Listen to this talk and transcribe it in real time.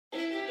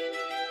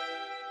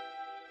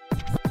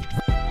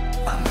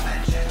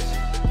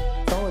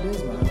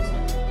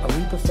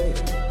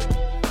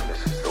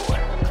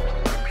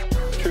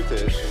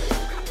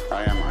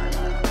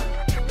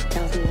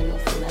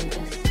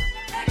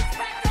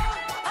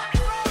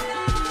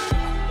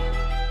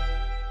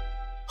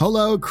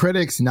Hello,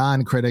 critics,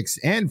 non-critics,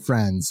 and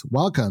friends.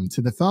 Welcome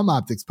to the Film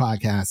Optics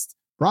Podcast,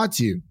 brought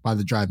to you by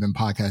the Drive-In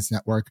Podcast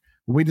Network,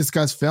 where we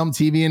discuss film,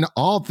 TV, and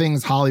all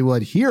things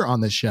Hollywood here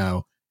on the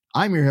show.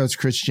 I'm your host,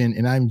 Christian,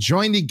 and I'm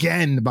joined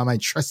again by my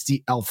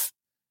trusty elf,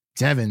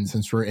 Devin,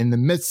 since we're in the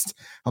midst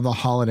of the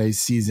holiday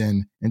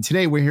season. And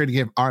today we're here to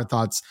give our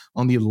thoughts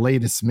on the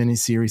latest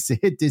miniseries to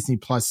hit Disney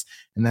Plus,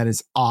 and that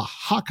is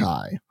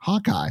Hawkeye.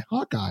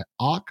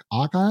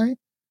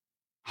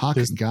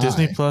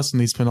 Disney Plus and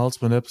these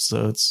penultimate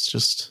episodes,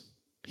 just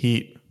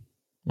heat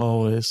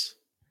always.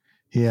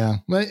 Yeah,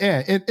 but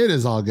yeah, it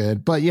is all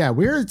good. But yeah,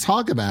 we're going to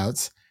talk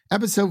about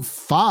episode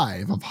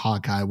 5 of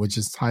Hawkeye, which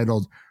is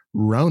titled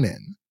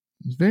Ronin.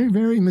 It's very,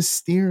 very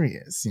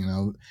mysterious,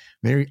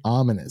 very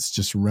ominous,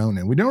 just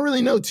Ronin. We don't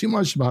really know too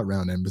much about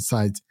Ronin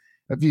besides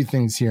a few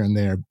things here and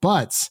there.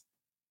 But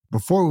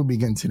before we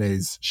begin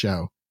today's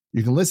show,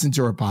 you can listen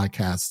to our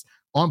podcast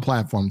on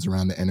platforms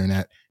around the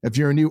internet. If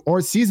you're a new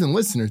or seasoned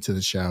listener to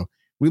the show,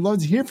 we'd love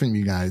to hear from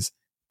you guys.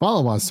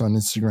 Follow us on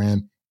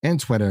Instagram and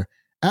Twitter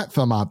at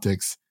Film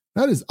Optics.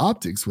 That is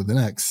Optics with an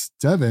X.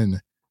 Devin,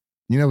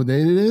 you know what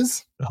date it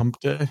is? Hump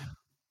Day.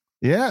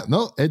 Yeah,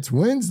 no, it's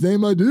Wednesday,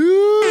 my dude.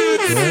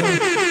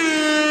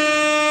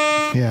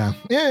 Yeah,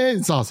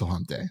 it's also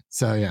Hump Day.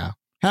 So yeah,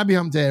 happy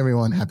Hump Day,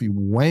 everyone. Happy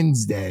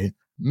Wednesday,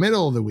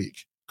 middle of the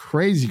week.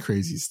 Crazy,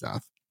 crazy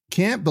stuff.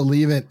 Can't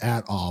believe it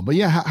at all. But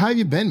yeah, how have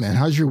you been, man?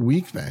 How's your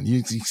week been? You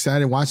excited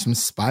to watch some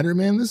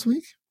Spider-Man this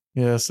week?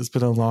 Yes, it's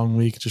been a long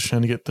week, just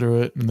trying to get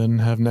through it and then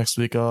have next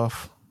week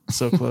off.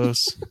 So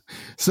close.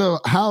 So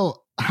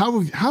how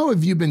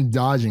have you been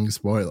dodging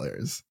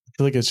spoilers? I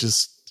feel like it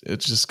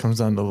just comes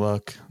down to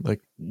luck.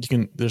 Like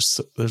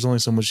there's only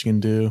so much you can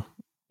do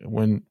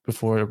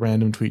before a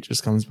random tweet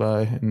just comes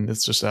by and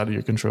it's just out of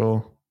your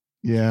control.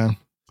 Yeah,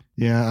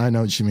 I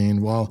know what you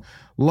mean. Well,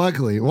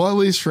 luckily, at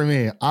least for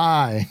me,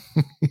 I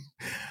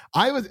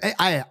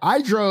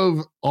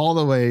drove all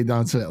the way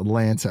down to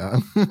Atlanta,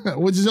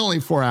 which is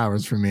only 4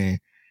 hours for me.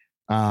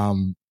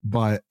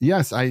 But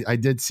yes, I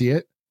did see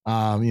it.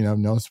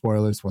 No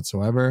spoilers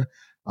whatsoever.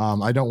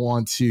 I don't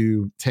want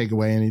to take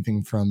away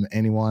anything from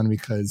anyone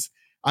because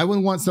I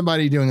wouldn't want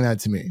somebody doing that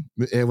to me.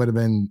 It would have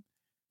been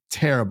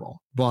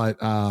terrible. But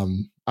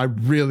I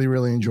really,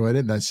 really enjoyed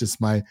it. That's just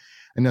my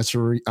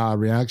initial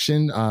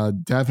reaction.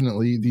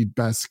 Definitely the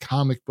best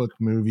comic book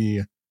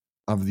movie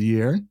of the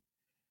year.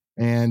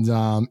 And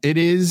it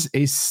is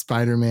a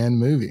Spider-Man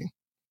movie.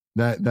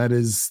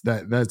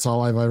 That's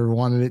all I've ever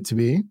wanted it to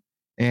be.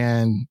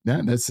 And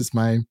that's just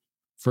my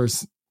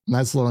first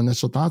nice little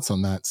initial thoughts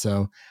on that.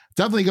 So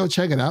definitely go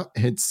check it out. It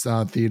hits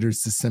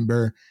theaters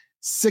December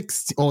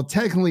 16th. Well,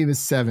 technically the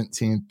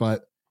 17th,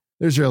 but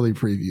there's early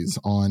previews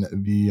on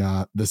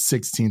the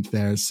 16th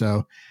there.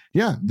 So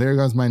yeah, there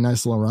goes my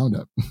nice little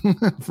roundup.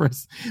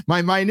 First,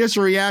 my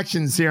initial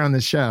reactions here on the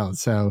show.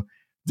 So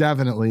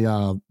definitely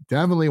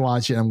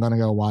watch it. I'm going to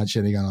go watch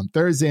it again on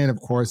Thursday. And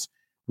of course,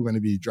 we're going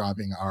to be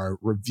dropping our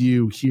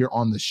review here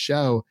on the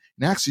show.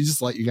 And actually, just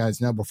to let you guys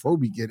know, before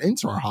we get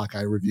into our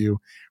Hawkeye review,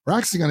 we're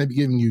actually going to be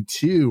giving you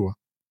 2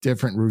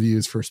 different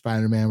reviews for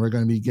Spider-Man. We're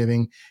going to be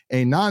giving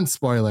a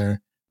non-spoiler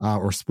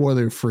or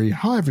spoiler-free,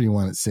 however you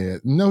want to say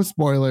it, no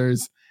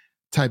spoilers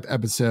type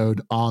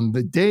episode on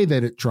the day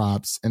that it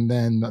drops. And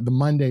then the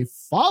Monday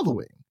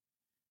following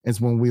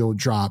is when we'll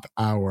drop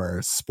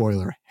our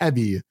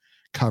spoiler-heavy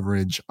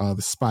coverage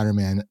of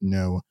Spider-Man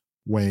No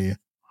Way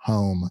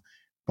Home.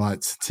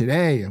 But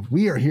today,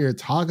 we are here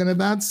talking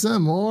about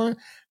some more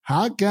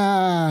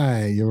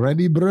Hawkeye. You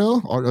ready,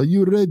 bro? Or are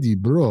you ready,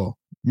 bro?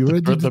 You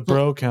ready? The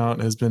bro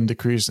count has been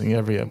decreasing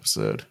every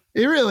episode.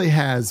 It really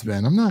has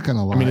been. I'm not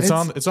gonna lie. I mean, it's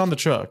on the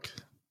truck.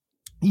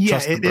 Yeah,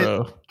 trust the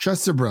bro.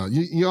 Trust the bro.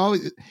 You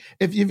always,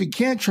 if you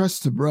can't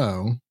trust the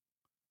bro,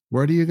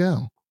 where do you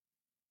go?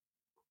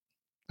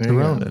 To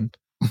Ronin.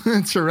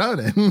 To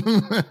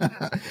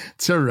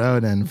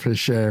Ronin, for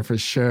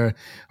sure.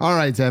 All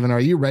right, Devin, are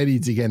you ready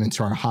to get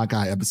into our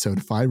Hawkeye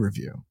episode 5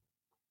 review?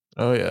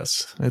 Oh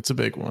yes, it's a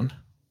big one.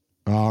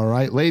 All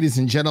right, ladies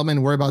and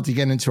gentlemen, we're about to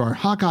get into our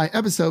Hawkeye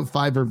episode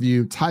 5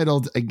 review,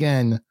 titled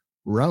again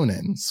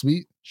Ronin.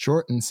 Sweet,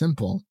 short, and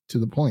simple, to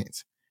the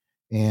point.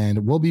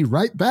 And we'll be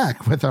right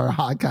back with our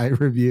Hawkeye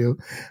review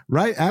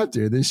right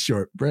after this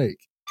short break.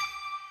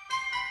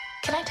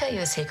 Can I tell you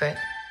a secret?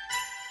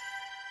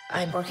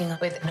 I'm working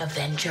with an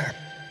Avenger.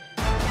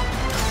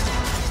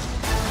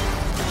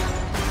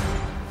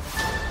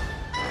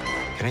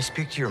 Can I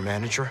speak to your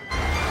manager?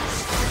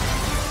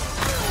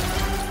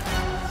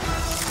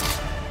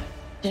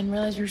 Didn't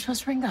realize you were supposed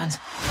to bring guns.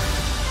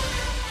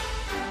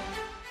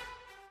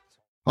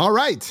 All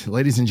right,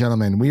 ladies and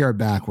gentlemen, we are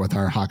back with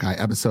our Hawkeye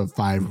episode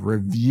 5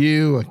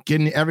 review,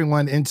 getting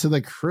everyone into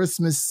the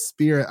Christmas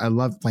spirit. I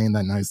love playing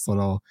that nice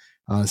little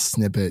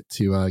snippet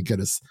to get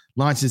us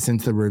launch us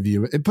into the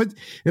review. It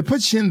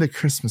puts you in the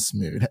Christmas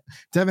mood.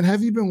 Devin,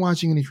 have you been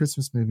watching any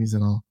Christmas movies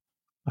at all?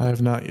 I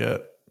have not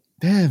yet.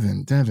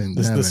 Devin.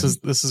 This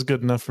is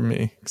good enough for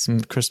me.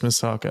 Some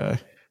Christmas Hawkeye.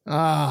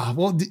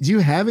 Well, do you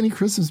have any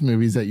Christmas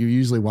movies that you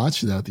usually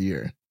watch throughout the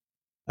year?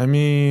 I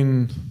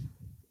mean,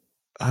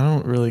 I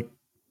don't really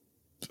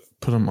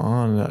put them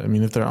on. I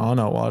mean, if they're on,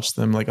 I'll watch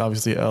them. Like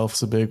obviously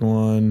Elf's a big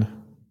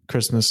one,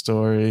 Christmas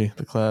Story,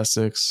 the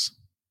classics,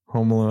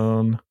 Home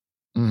Alone,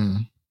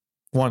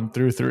 1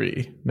 through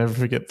 3. Never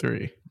forget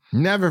 3.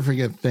 Never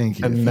forget. Thank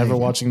you. And never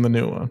watching the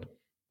new one.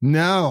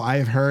 No,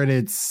 I've heard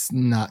it's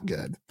not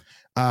good.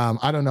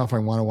 I don't know if I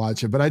want to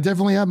watch it, but I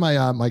definitely have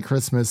my my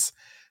Christmas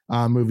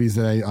movies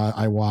that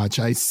I watch.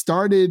 I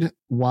started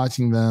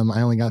watching them.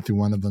 I only got through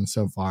one of them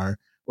so far.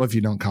 Well, if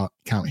you don't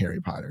count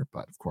Harry Potter,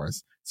 but of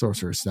course,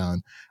 Sorcerer's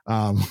Stone.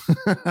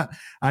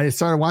 I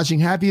started watching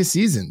Happiest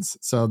Seasons.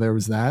 So there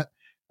was that.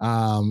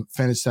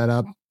 Finished that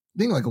up, I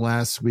think like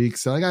last week.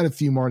 So I got a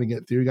few more to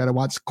get through. Got to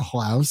watch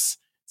Klaus.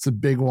 It's a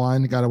big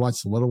one. Got to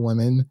watch Little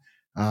Women,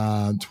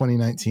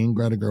 2019,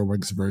 Greta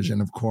Gerwig's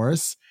version, of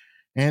course.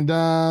 And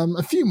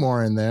a few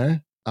more in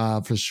there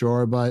for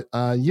sure. But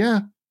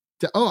yeah.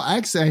 Oh,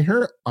 actually,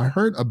 I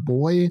heard A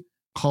Boy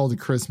Called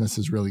Christmas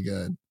is really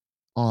good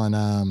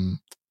on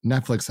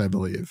Netflix, I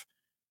believe.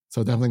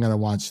 So definitely got to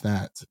watch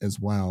that as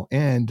well.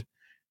 And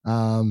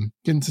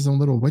get into some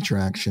little Witcher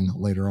action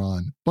later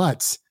on.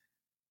 But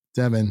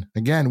Devin,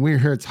 again, we're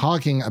here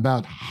talking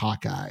about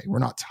Hawkeye. We're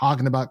not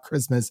talking about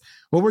Christmas.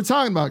 Well, we're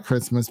talking about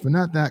Christmas, but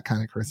not that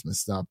kind of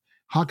Christmas stuff.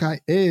 Hawkeye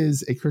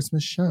is a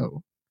Christmas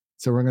show.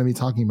 So we're going to be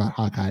talking about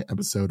Hawkeye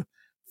episode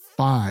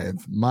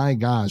 5. My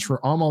gosh, we're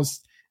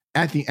almost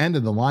at the end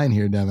of the line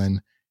here,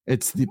 Devin.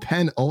 It's the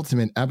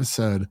penultimate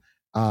episode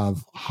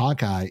of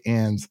Hawkeye.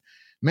 And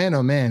man,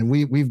 oh man,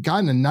 we've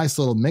gotten a nice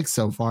little mix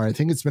so far. I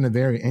think it's been a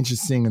very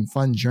interesting and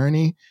fun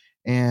journey.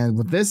 And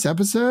with this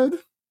episode,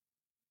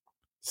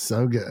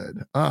 so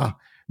good.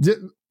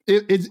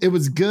 It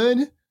was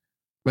good,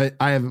 but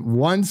I have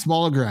one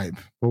small gripe,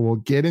 but we'll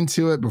get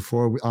into it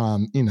before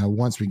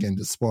once we get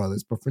into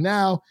spoilers. But for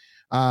now,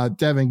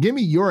 Devin, give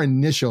me your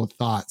initial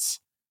thoughts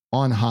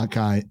on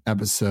Hawkeye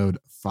episode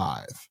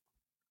 5.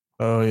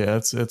 Oh yeah,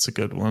 it's a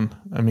good one.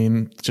 I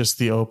mean, just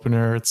the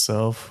opener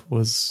itself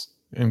was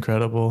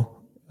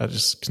incredible. I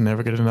just can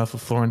never get enough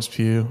of Florence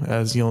Pugh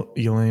as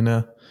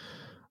Yelena.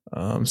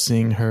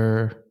 Seeing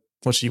her,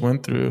 what she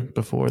went through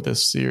before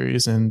this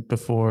series and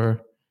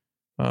before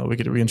we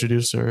get to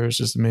reintroduce her is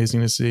just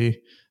amazing to see.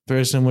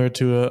 Very similar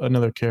to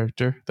another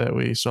character that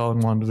we saw in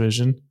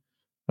WandaVision.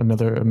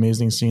 Another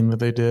amazing scene that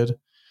they did.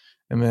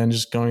 And then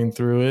just going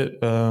through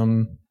it,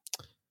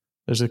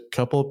 there's a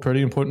couple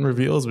pretty important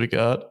reveals we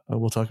got.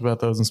 We'll talk about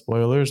those in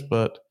spoilers,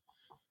 but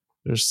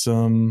there's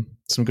some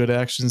good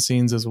action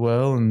scenes as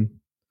well. And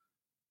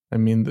I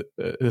mean,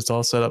 it's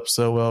all set up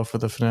so well for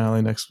the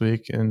finale next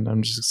week, and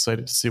I'm just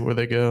excited to see where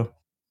they go.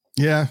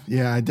 Yeah,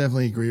 I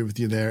definitely agree with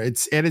you there.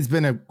 It has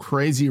been a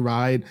crazy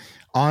ride.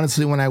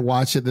 Honestly, when I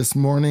watched it this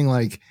morning,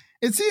 like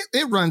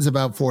it runs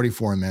about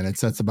 44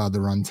 minutes. That's about the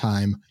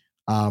runtime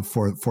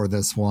for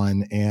this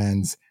one.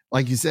 And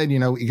like you said,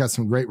 we got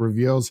some great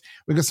reveals.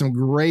 We got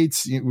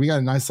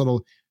a nice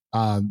little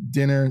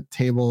dinner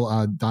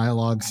table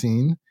dialogue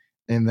scene.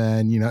 And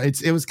then,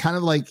 it was kind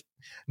of like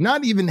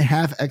not even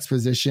half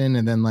exposition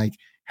and then like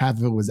half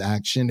of it was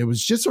action. It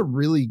was just a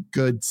really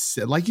good,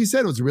 like you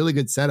said, it was a really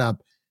good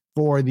setup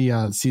for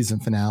the season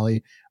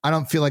finale. I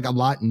don't feel like a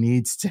lot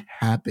needs to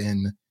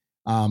happen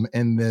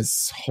in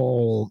this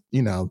whole,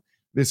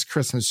 this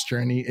Christmas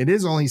journey. It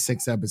is only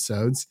 6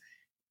 episodes.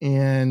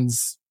 And,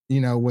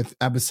 with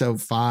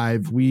episode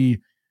 5,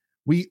 we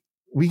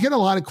get a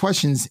lot of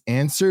questions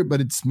answered,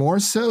 but it's more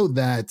so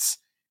that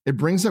it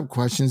brings up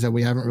questions that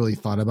we haven't really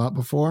thought about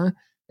before.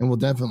 And we'll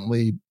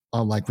definitely,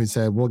 like we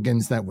said, we'll get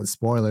into that with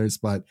spoilers,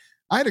 but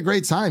I had a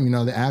great time.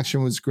 The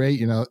action was great.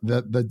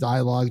 The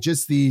dialogue,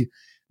 just the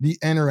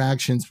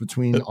interactions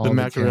between the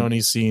macaroni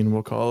scene,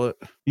 we'll call it.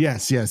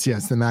 Yes.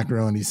 The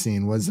macaroni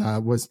scene was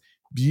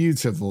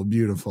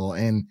beautiful.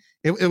 And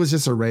it was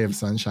just a ray of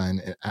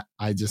sunshine.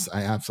 I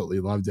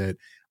absolutely loved it.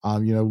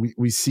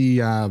 We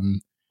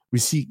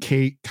see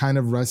Kate kind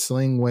of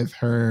wrestling with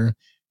her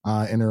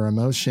in her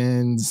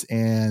emotions,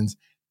 and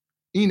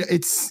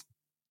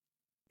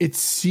it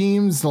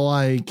seems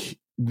like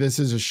this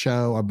is a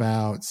show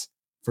about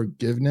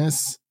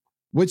forgiveness,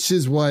 which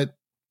is what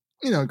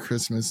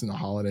Christmas and the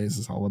holidays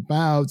is all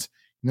about,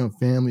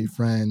 family,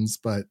 friends,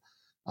 but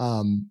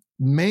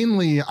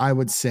mainly I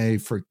would say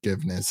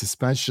forgiveness,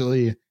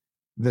 especially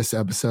this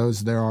episode.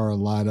 There are a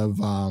lot of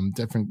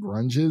different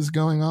grudges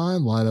going on,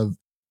 a lot of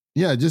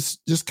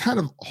just kind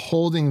of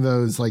holding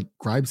those like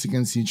gripes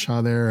against each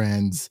other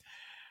and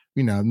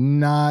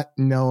not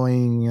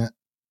knowing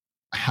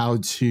how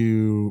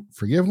to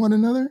forgive one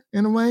another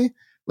in a way.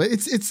 But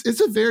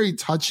it's a very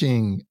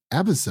touching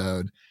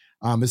episode,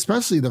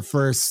 especially the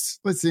first,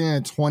 let's say,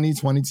 20,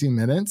 22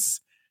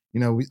 minutes.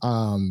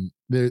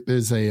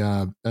 There's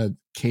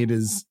Kate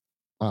has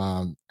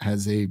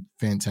a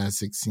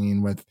fantastic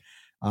scene with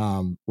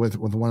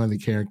one of the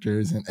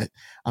characters, and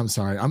I'm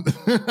sorry,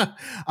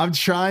 I'm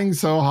trying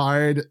so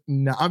hard.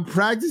 No, I'm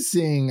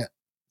practicing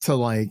to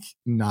like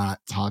not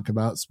talk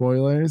about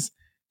spoilers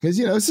because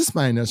it's just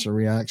my initial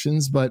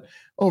reactions. But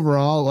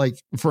overall, like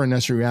for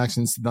initial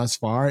reactions thus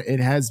far,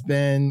 it's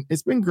been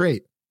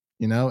great.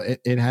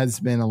 It has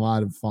been a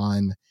lot of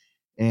fun,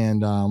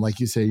 And like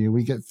you say,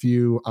 we get a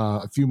few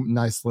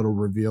nice little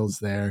reveals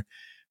there,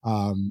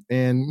 and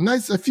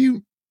a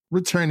few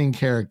returning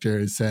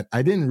characters that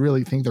I didn't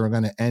really think they were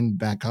going to end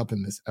back up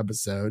in this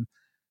episode.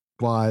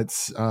 But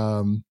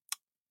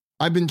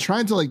I've been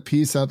trying to like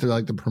piece out through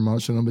like the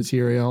promotional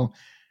material.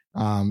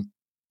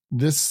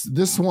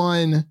 This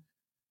one,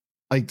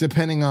 like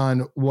depending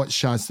on what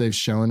shots they've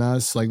shown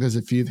us, like there's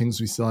a few things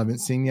we still haven't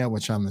seen yet,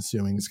 which I'm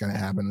assuming is going to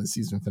happen in the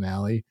season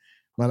finale.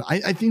 But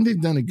I think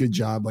they've done a good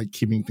job like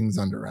keeping things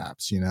under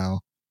wraps,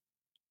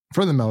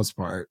 for the most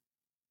part,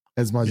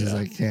 as much as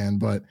I can.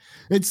 But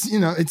it's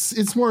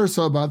it's more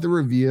so about the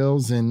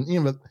reveals, and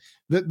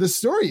but the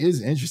story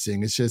is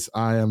interesting. It's just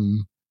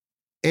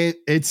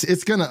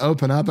it's gonna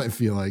open up. I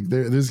feel like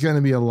there's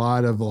gonna be a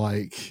lot of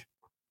like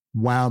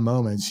wow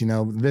moments.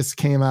 This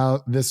came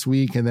out this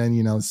week, and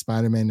then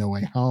Spider-Man No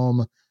Way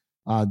Home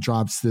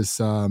drops this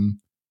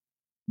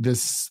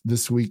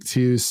week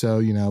too. So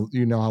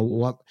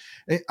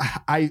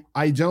I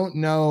don't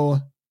know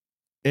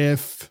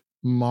if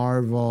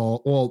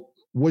Marvel,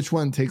 which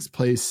one takes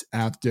place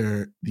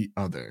after the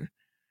other.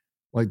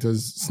 Like,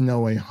 does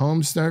No Way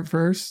Home start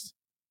first,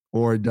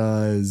 or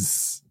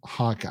does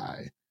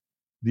Hawkeye,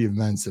 the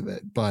events of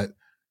it? But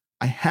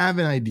I have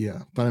an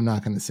idea, but I'm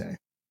not going to say.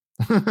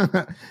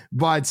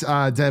 But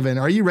Devin,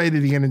 are you ready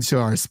to get into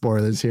our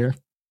spoilers here?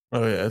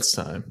 Oh yeah, it's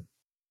time.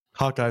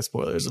 Hawkeye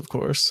spoilers, of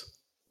course.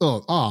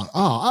 Come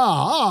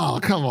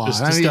on.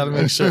 Just got to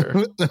make sure.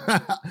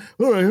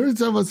 All right, we're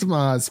talking about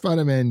some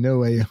Spider-Man No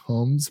Way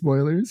Home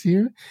spoilers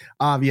here.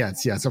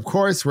 Yes. Of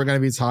course, we're going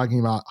to be talking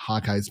about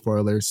Hawkeye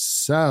spoilers.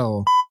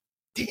 So,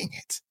 dang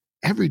it.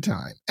 Every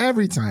time.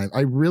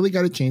 I really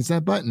got to change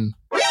that button.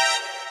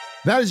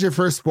 That is your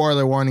first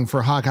spoiler warning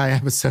for Hawkeye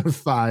episode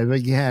 5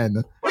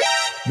 again.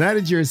 That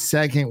is your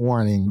second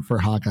warning for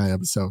Hawkeye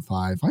episode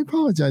 5. I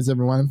apologize,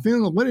 everyone. I'm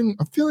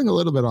feeling a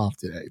little bit off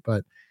today,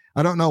 but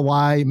I don't know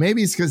why.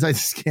 Maybe it's because I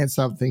just can't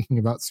stop thinking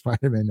about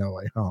Spider-Man No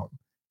Way Home.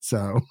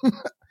 So,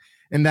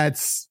 and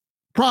that's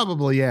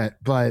probably it.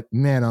 But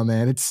man, oh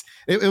man,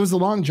 it was a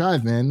long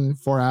drive, man.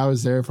 4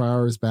 hours there, 4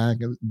 hours back.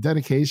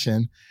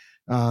 Dedication.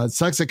 It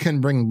sucks I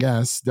couldn't bring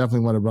guests.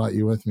 Definitely would have brought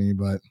you with me,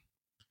 but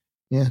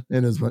yeah,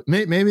 it is what.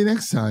 Maybe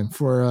next time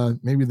for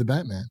maybe the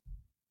Batman.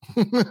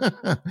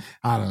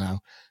 I don't know.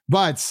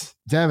 But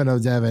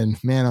Devin,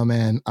 man, oh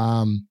man.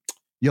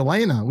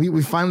 Yelena,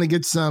 we finally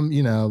get some,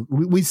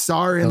 we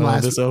saw her in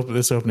last.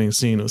 This opening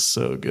scene was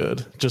so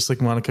good. Just like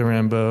Monica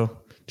Rambeau,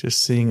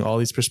 just seeing all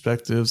these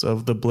perspectives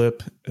of the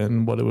blip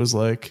and what it was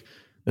like.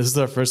 This is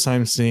our first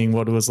time seeing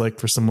what it was like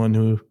for someone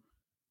who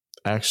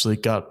actually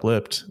got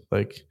blipped.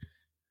 Like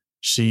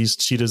she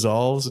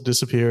dissolves,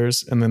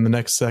 disappears, and then the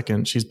next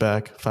second she's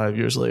back 5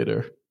 years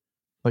later.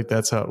 Like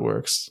that's how it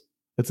works.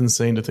 It's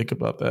insane to think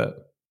about that.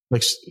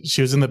 Like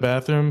she was in the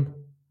bathroom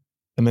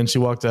and then she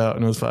walked out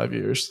and it was 5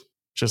 years.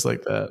 Just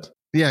like that.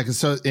 Yeah, because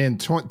so in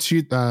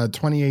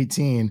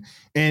 2018,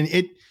 and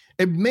it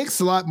makes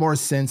a lot more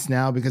sense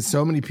now because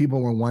so many people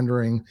were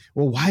wondering,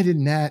 well, why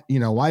didn't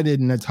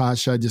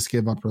Natasha just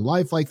give up her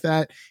life like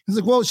that? It's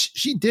like, well,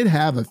 she did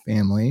have a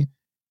family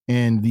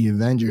in the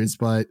Avengers,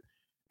 but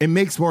it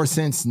makes more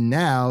sense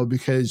now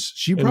because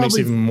it makes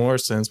even more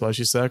sense why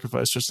she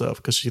sacrificed herself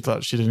because she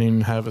thought she didn't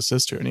even have a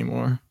sister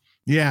anymore.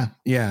 Yeah,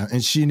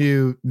 and she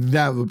knew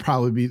that would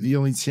probably be the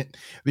only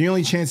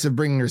chance of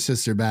bringing her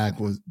sister back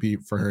would be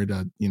for her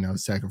to,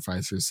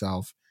 sacrifice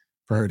herself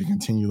for her to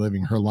continue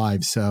living her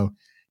life. So,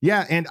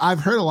 yeah, and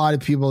I've heard a lot of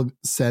people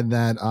said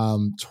that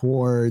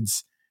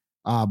towards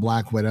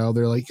Black Widow,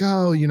 they're like,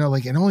 oh,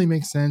 like it only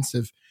makes sense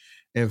if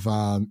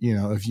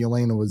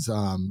Yelena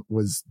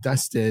was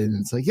dusted,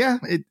 and it's like, yeah,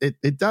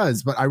 it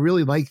does, but I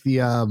really like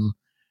the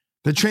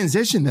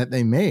transition that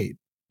they made.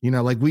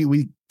 Like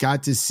we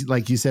got to see,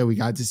 like you said, we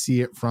got to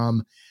see it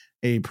from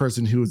a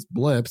person who was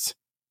blipped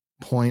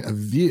point of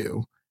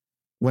view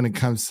when it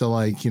comes to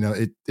like,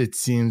 it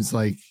seems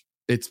like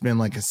it's been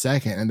like a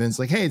second and then it's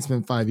like, hey, it's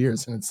been 5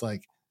 years. And it's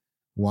like,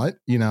 what?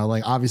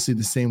 Like obviously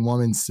the same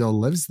woman still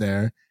lives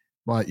there,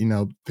 but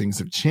things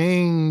have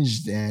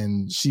changed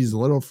and she's a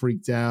little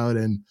freaked out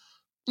and,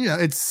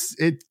 it's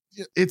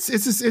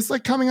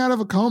like coming out of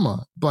a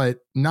coma, but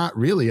not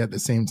really at the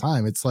same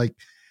time. It's like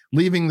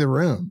leaving the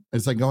room.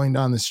 It's like going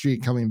down the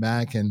street, coming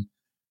back and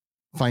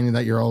finding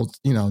that your old,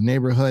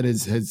 neighborhood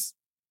has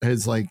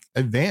like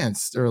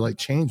advanced or like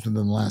changed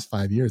within the last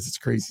 5 years. It's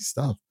crazy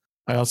stuff.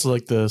 I also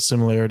like the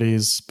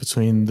similarities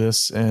between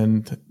this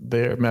and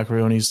their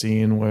macaroni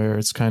scene where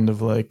it's kind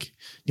of like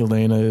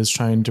Yelena is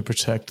trying to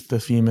protect the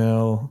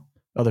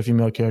other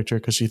female character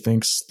because she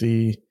thinks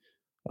the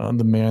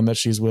man that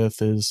she's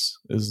with is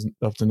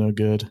up to no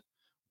good,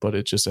 but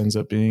it just ends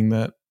up being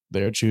that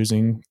they're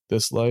choosing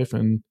this life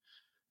and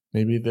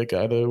maybe the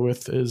guy they're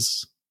with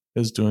is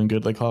doing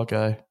good like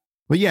Hawkeye.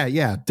 Well,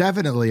 yeah,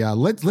 definitely.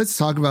 Let's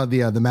talk about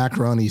the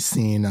macaroni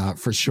scene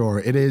for sure.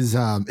 It is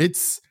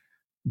it's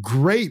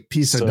great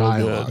piece of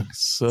dialogue. Good.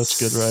 Such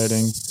good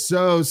writing.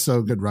 So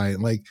good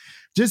writing. Like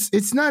just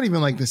it's not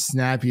even like the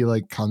snappy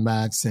like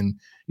comebacks, and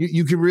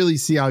you can really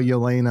see how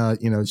Yelena,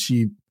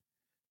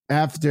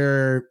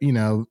 after,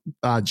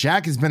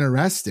 Jack has been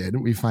arrested,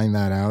 we find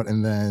that out.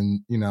 And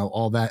then,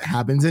 all that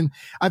happens. And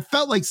I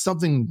felt like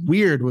something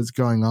weird was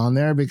going on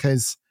there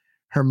because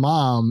her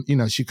mom,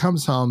 she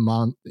comes home,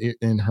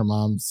 and her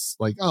mom's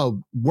like,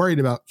 oh, worried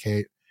about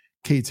Kate.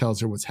 Kate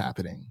tells her what's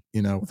happening,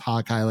 with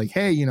Hawkeye, like,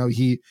 hey,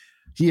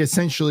 he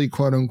essentially,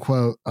 quote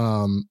unquote,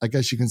 I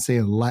guess you can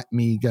say, let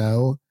me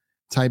go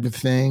type of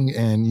thing.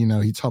 And,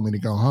 he told me to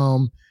go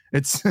home.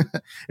 It's,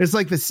 it's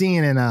like the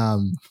scene in,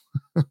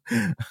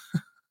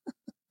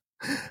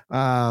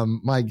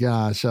 my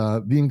gosh,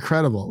 The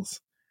Incredibles,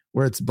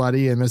 where it's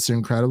Buddy and Mr.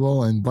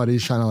 Incredible, and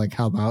Buddy's trying to like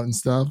help out and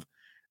stuff.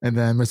 And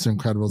then Mr.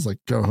 Incredible's like,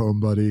 go home,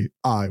 buddy.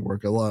 I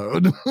work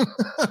alone.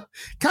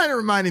 Kind of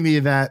reminded me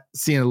of that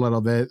scene a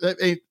little bit.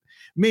 It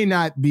may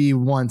not be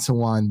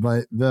one-to-one,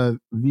 but the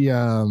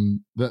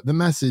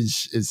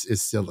message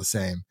is still the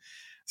same.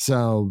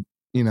 So,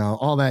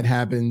 all that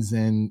happens,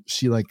 and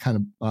she like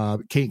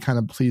Kate kind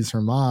of pleads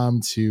her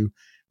mom to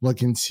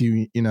look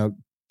into,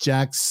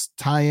 Jack's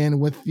tie-in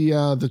with the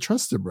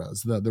Truster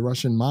Bros, the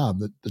Russian mob,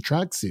 the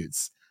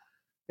tracksuits.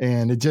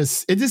 And it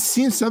just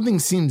seems, something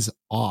seems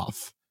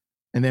off.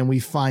 And then we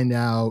find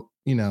out,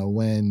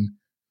 when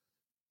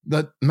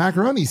the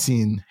macaroni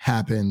scene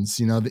happens,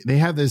 they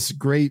have this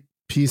great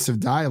piece of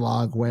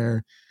dialogue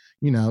where,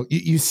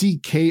 you see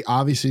Kate,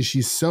 obviously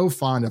she's so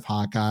fond of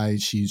Hawkeye.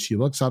 She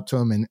looks up to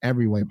him in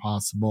every way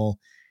possible.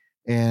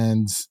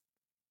 And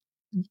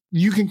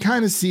you can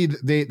kind of see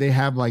that they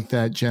have like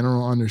that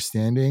general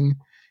understanding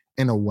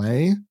in a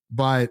way.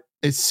 But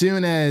as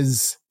soon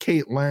as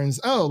Kate learns,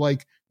 oh,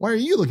 like, why are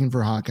you looking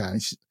for Hawkeye?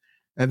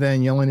 And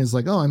then Yelena's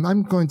like, oh,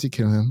 I'm going to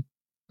kill him.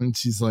 And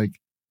she's like,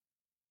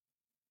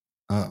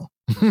 oh.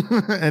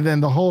 And then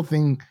the whole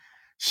thing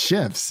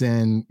shifts.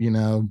 And,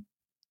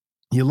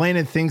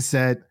 Yelena thinks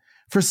that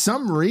for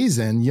some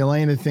reason,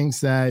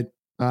 that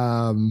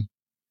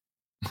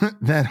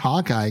that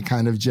Hawkeye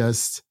kind of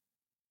just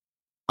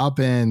up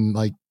and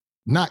like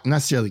not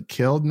necessarily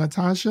killed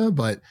Natasha,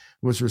 but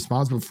was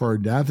responsible for her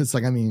death. It's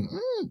like, I mean,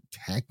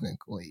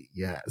 technically,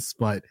 yes,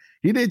 but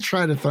he did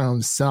try to throw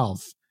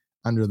himself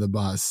under the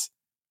bus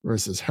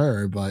versus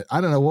her. But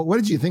I don't know. What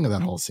did you think of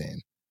that whole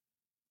scene?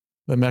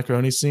 The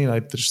macaroni scene, I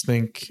just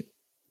think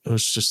it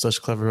was just such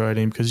clever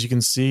writing, because you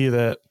can see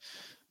that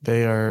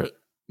they're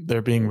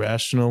being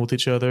rational with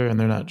each other, and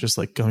they're not just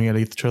like going at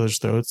each other's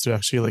throats. They're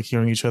actually like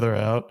hearing each other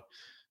out,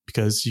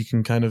 because you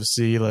can kind of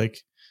see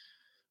like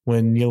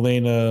when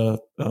Yelena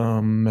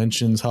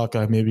mentions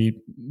Hawkeye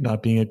maybe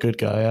not being a good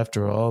guy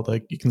after all,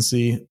 like you can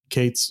see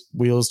Kate's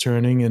wheels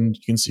turning, and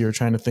you can see her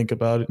trying to think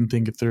about it and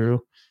think it through.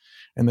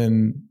 And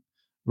then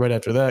right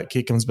after that,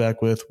 Kate comes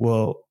back with,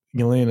 well,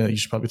 Yelena, you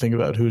should probably think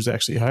about who's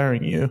actually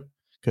hiring you,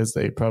 because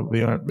they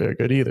probably aren't very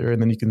good either. And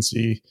then you can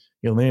see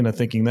Yelena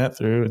thinking that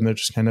through, and they're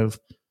just kind of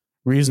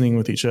reasoning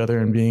with each other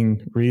and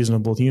being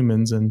reasonable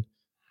humans. And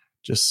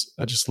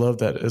I just love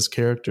that as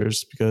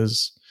characters,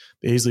 because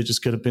they easily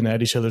just could have been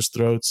at each other's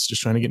throats,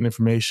 just trying to get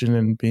information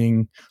and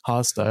being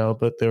hostile,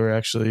 but they were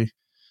actually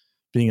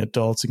being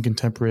adults and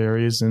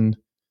contemporaries. And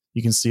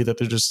you can see that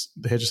they just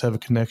have a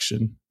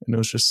connection, and it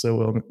was just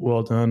so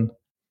well done.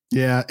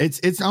 Yeah,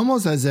 it's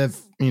almost as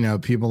if,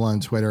 people on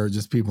Twitter or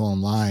just people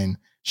online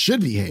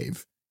should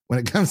behave when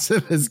it comes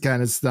to this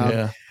kind of stuff.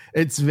 Yeah.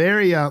 It's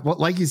very,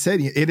 like you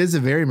said, it is a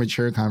very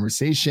mature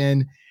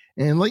conversation.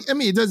 And like, I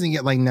mean, it doesn't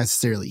get like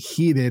necessarily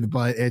heated,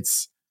 but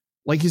it's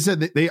like you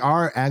said, they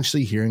are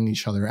actually hearing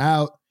each other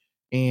out.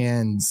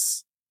 And,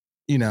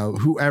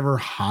 whoever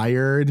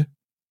hired,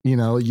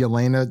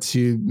 Yelena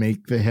to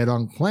make the hit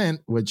on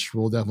Clint, which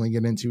we'll definitely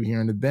get into here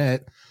in a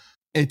bit.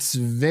 It's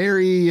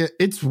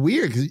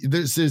weird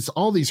because there's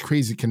all these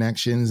crazy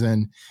connections,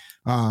 and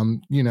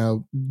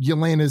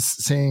Yelena's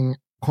saying,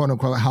 quote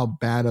unquote, how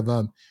bad of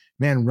a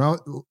man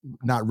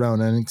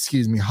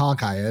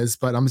Hawkeye is,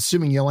 but I'm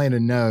assuming Yelena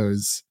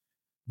knows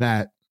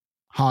that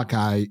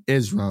Hawkeye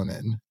is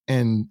Ronin.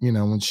 And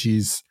when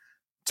she's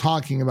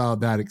talking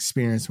about that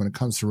experience when it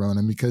comes to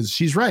Ronin, because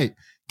she's right,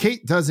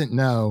 Kate doesn't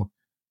know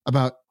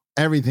about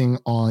everything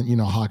on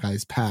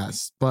Hawkeye's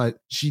past, but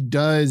she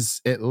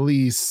does at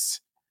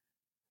least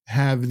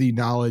have the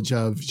knowledge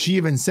of, she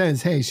even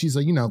says, hey, she's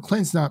like,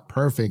 Clint's not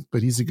perfect,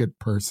 but he's a good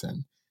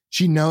person.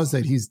 She knows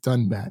that he's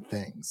done bad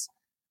things,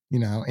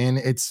 and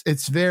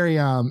it's very,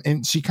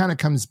 and she kind of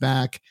comes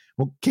back.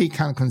 Well, Kate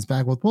kind of comes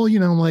back with,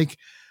 Kate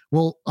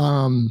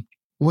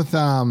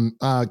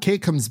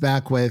comes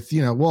back with,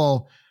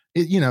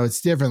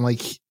 it's different.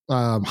 Like,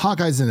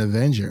 Hawkeye's an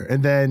Avenger.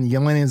 And then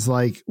Yelena's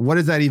like, what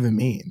does that even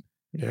mean?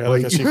 Yeah, like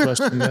I guess you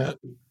questioned that.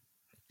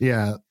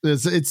 Yeah,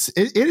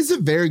 it is a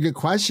very good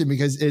question,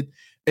 because it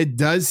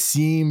does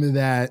seem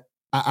that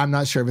I'm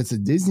not sure if it's a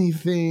Disney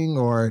thing,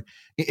 or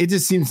it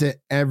just seems that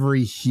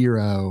every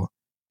hero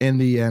in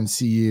the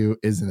MCU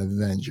is an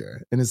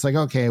Avenger. And it's like,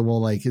 okay,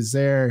 well, like, is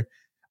there,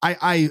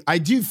 I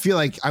do feel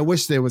like I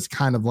wish there was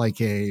kind of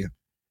like a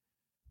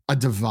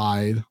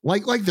divide,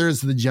 like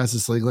there's the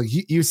Justice League. Like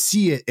you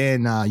see it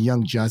in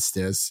Young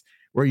Justice,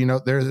 where,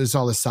 there's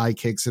all the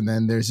sidekicks, and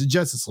then there's the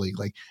Justice League.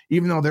 Like,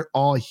 even though they're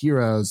all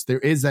heroes, there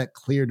is that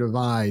clear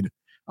divide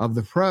of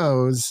the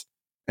pros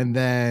and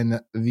then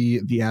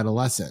the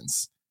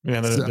adolescents.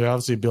 Yeah, they're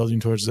obviously building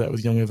towards that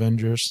with Young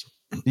Avengers.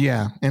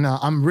 Yeah, and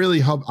I'm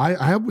really I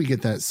hope we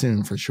get that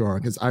soon for sure,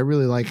 because I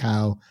really like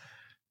how,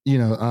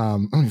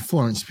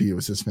 Florence Pugh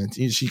was just meant.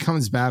 She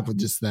comes back with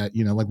just that,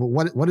 like, well,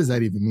 what does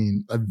that even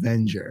mean?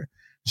 Avenger.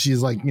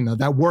 She's like,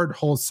 that word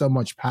holds so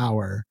much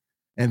power,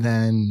 and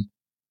then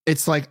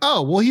it's like,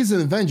 oh, well, he's an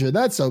Avenger.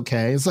 That's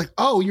okay. It's like,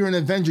 oh, you're an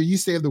Avenger. You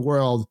save the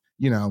world.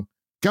 Go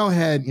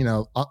ahead.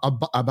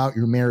 About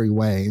your merry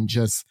way and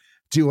just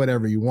do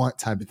whatever you want,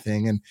 type of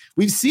thing. And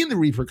we've seen the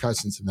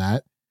repercussions of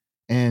that.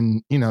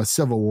 And,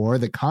 Civil War,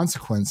 the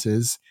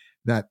consequences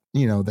that,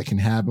 that can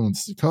happen with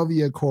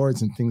Sokovia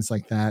Accords and things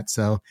like that.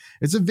 So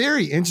it's a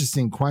very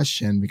interesting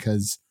question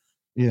because,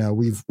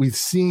 we've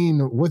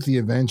seen with the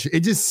Avenger,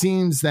 it just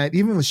seems that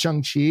even with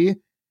Shang-Chi,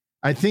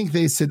 I think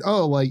they said,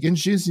 oh, like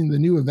introducing the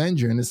new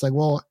Avenger. And it's like,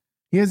 well,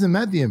 he hasn't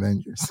met the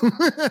Avengers.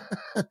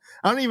 I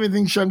don't even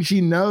think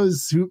Shang-Chi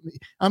knows who.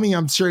 I mean,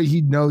 I'm sure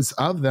he knows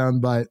of them,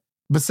 but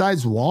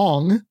besides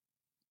Wong,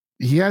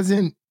 he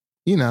hasn't,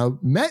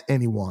 met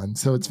anyone.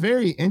 So it's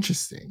very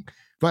interesting.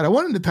 But I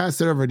wanted to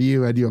pass it over to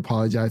you. I do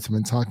apologize. I've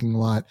been talking a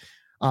lot.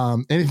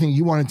 Anything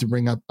you wanted to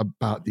bring up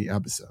about the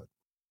episode?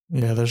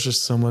 Yeah, there's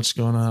just so much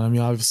going on. I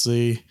mean,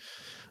 obviously,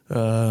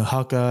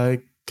 Hawkeye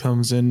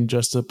comes in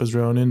dressed up as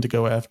Ronin to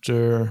go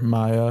after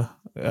Maya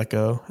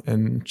Echo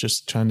and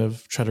just try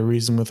to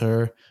reason with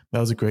her. That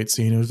was a great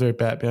scene. It was very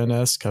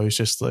Batman-esque. How he's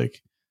just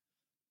like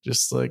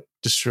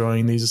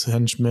destroying these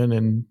henchmen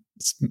and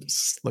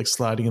like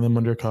sliding them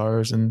under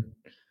cars. And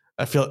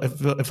I feel like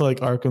the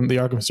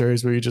Arkham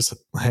series where you just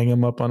hang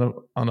him up on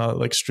a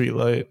like street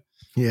light,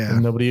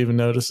 and nobody even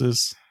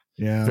notices.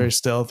 Yeah, very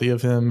stealthy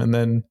of him. And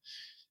then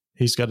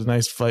he's got a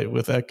nice fight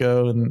with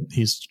Echo, and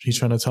he's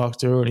trying to talk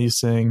to her, and he's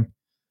saying,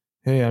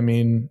 "Hey, I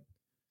mean,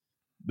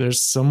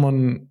 there's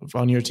someone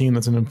on your team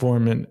that's an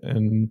informant,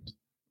 and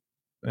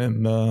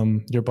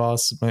your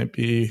boss might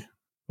be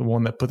the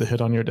one that put the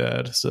hit on your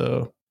dad."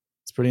 So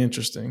it's pretty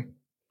interesting.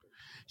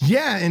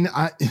 Yeah, and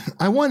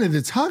I wanted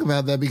to talk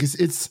about that because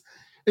it's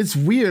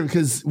weird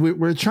because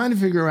we're trying to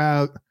figure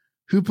out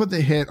who put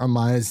the hit on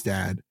Maya's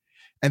dad,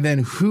 and then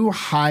who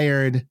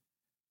hired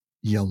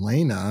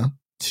Yelena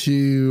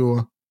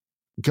to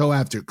go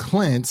after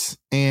Clint.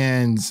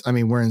 And I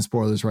mean, we're in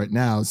spoilers right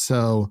now.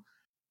 So,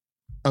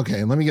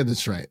 okay, let me get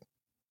this right.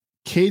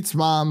 Kate's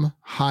mom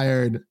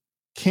hired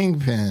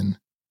Kingpin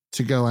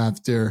to go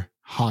after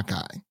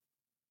Hawkeye.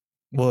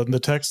 Well, in the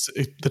text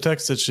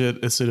that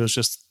shit, it said it was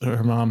just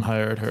her mom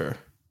hired her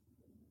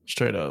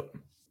straight up.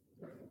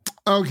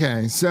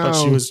 Okay,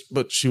 so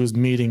but she was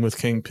meeting with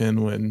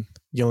Kingpin when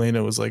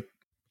Yelena was like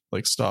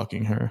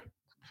stalking her.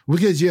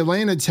 Because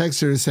Yelena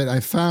texted her and said, "I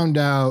found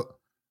out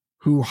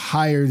who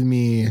hired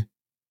me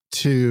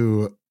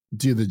to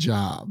do the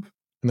job."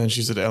 And then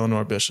she said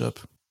Eleanor Bishop.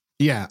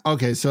 Yeah.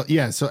 Okay. So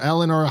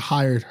Eleanor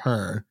hired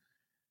her,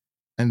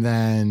 and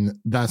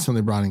then that's when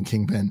they brought in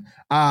Kingpin.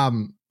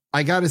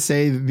 I gotta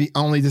say, the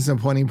only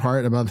disappointing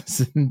part about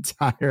this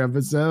entire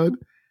episode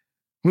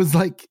was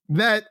like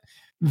that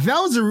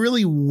was a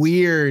really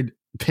weird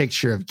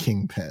picture of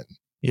Kingpin.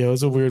 Yeah, it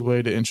was a weird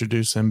way to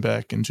introduce him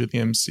back into the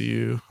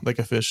MCU, like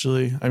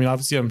officially. I mean,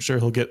 obviously, I'm sure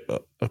he'll get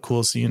a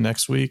cool scene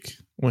next week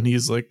when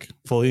he's like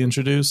fully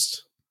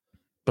introduced,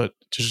 but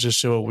to just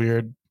show a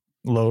weird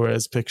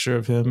low-res picture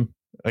of him,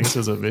 I guess it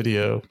was a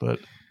video, but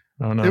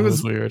I don't know, it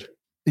was weird.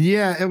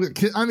 Yeah,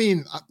 I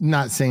mean, I'm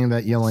not saying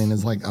that Yelena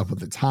is like up with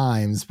the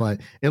times,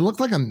 but it looked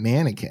like a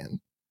mannequin.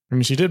 I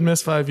mean, she did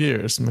miss 5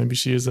 years. Maybe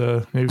she's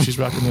rocking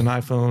an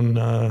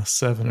iPhone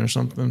 7 or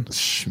something.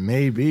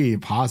 Maybe,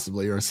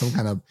 possibly, or some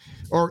kind of,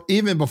 or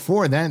even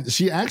before then,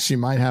 she actually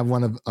might have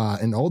one of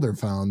an older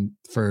phone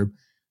for,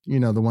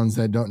 the ones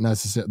that don't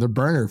necessarily, the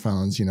burner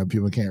phones,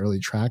 people can't really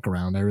track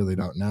around. I really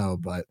don't know,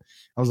 but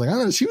I was like, I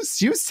don't know. She was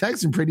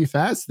texting pretty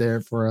fast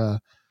there for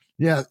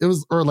yeah, it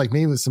was, or like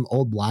maybe with some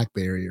old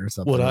BlackBerry or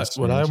something. What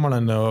I want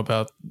to know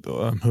about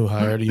who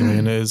hired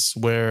Elaine is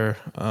where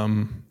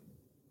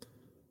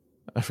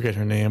I forget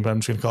her name, but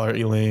I'm just gonna call her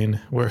Elaine.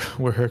 Where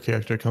her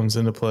character comes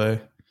into play.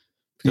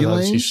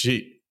 Elaine,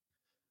 the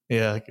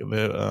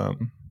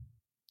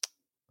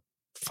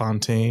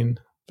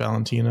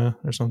Valentina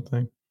or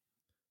something.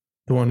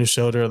 The one who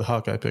showed her the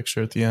Hawkeye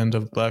picture at the end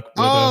of Black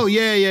Widow. Oh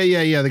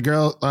yeah. The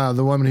girl,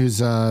 the woman who's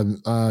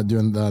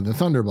doing the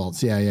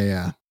Thunderbolts.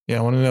 Yeah. Yeah,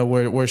 I want to know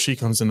where she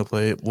comes into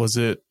play. Was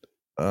it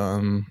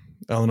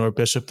Eleanor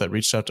Bishop that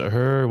reached out to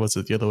her? Was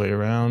it the other way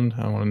around?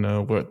 I want to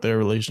know what their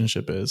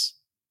relationship is.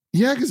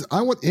 Yeah, because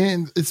I want,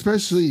 and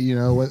especially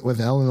with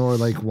Eleanor,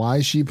 like why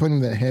is she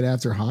putting that head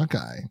after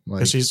Hawkeye?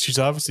 Like she's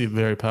obviously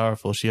very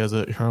powerful. She has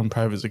her own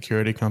private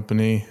security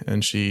company,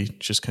 and she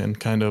just can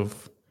kind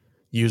of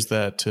use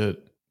that to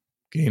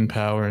gain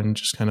power and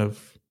just kind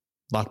of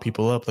lock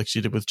people up like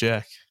she did with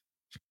Jack.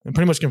 And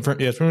pretty much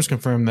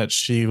confirmed that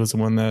she was the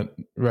one that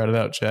ratted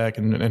out Jack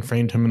and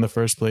framed him in the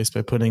first place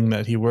by putting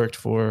that he worked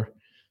for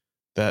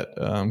that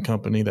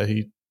company that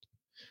he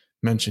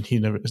mentioned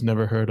he has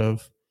never heard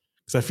of.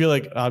 Because I feel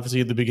like obviously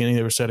at the beginning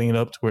they were setting it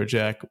up to where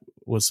Jack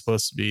was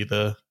supposed to be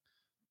the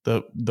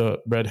the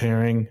red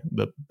herring,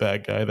 the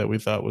bad guy that we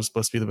thought was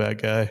supposed to be the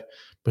bad guy,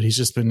 but he's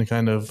just been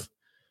kind of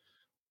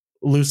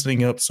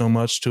loosening up so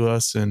much to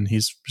us, and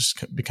he's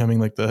just becoming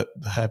like the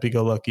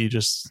happy-go-lucky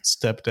just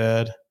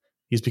stepdad.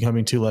 He's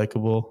becoming too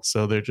likable,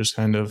 so they're just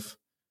kind of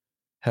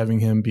having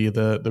him be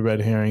the red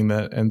herring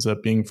that ends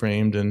up being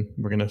framed, and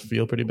we're gonna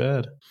feel pretty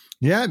bad.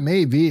 Yeah,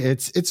 maybe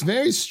it's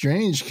very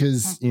strange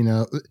because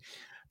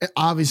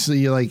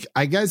obviously, like,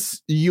 I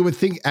guess you would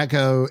think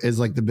Echo is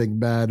like the big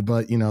bad,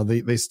 but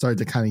they start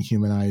to kind of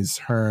humanize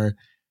her.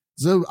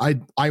 So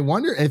I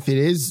wonder if it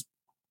is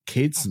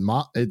Kate's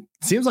mom. It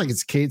seems like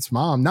it's Kate's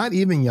mom, not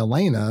even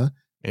Yelena.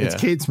 Yeah. It's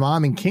Kate's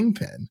mom and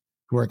Kingpin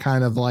who are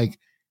kind of like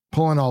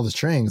pulling all the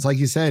strings. Like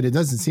you said, it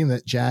doesn't seem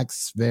that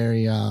Jack's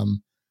very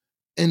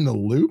in the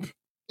loop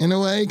in a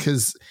way,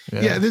 because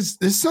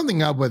there's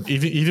something up with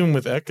even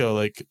with Echo,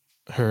 like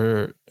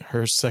her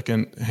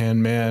second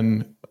hand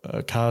man,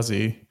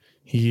 Kazi.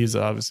 He's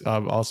obviously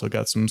also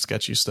got some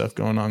sketchy stuff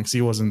going on because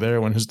he wasn't there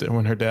when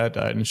her dad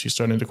died, and she's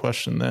starting to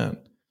question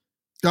that.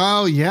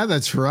 Oh yeah,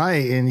 that's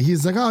right. And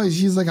he's like,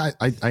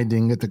 I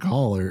didn't get the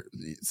call or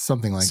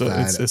something like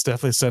that. So it's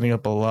definitely setting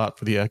up a lot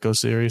for the Echo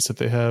series that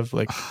they have.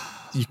 Like,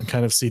 you can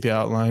kind of see the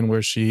outline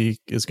where she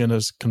is going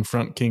to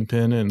confront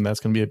Kingpin, and that's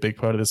going to be a big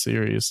part of the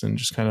series, and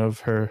just kind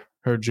of her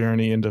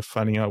journey into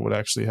finding out what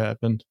actually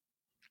happened.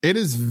 It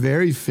is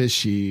very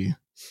fishy.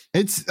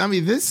 There's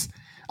it's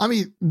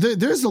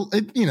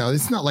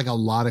not like a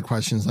lot of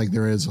questions like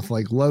there is with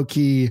like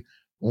Loki,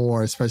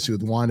 or especially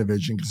with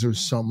WandaVision, because there's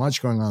so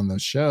much going on in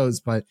those shows.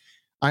 But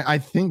I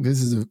think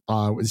this is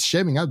it's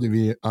shaping up to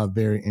be a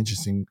very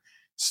interesting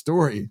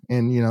story.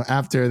 And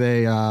after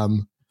they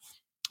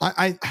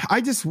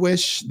I just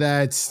wish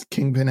that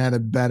Kingpin had a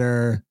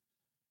better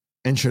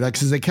introduction,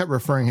 because they kept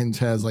referring him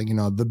to as like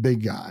the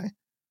big guy.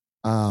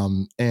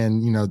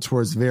 And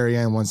towards the very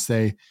end, once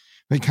they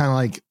kind of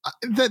like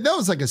that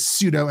was like a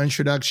pseudo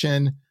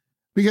introduction,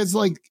 because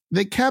like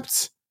they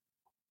kept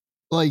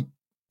like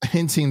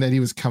hinting that he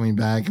was coming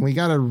back, and we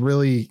got a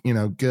really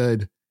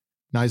good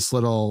nice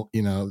little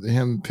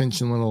him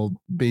pinching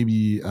little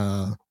baby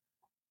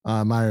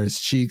Maya's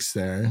cheeks.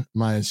 So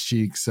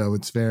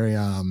it's very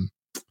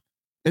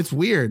it's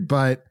weird,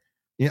 but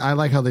I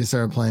like how they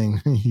started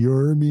playing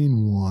You're a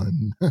Mean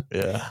One.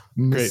 Yeah,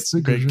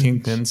 great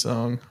Kingpin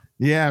song.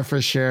 Yeah, for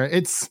sure.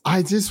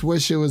 I just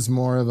wish it was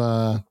more of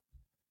a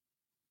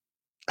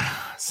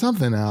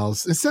something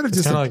else instead of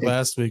just kind of like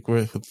last week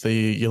with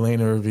the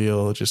Yelena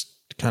reveal. It just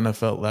kind of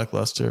felt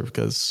lackluster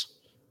because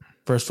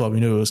first of all, we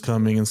knew it was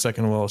coming, and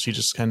second of all, she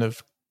just kind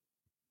of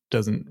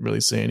doesn't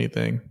really say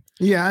anything.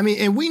 Yeah, I mean,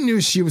 and we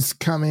knew she was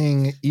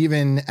coming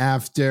even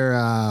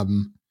after,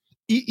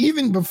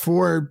 even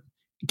before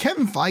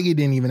Kevin Feige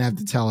didn't even have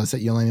to tell us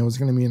that Yelena was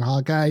going to be in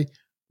Hawkeye.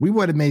 We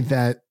would have made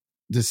that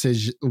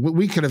decision.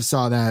 We could have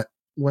saw that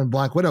when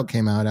Black Widow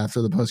came out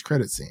after the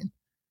post-credit scene,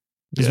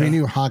 because we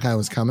knew Hawkeye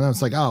was coming. I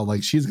was like, oh,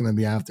 like she's going to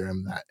be after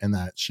him in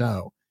that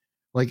show.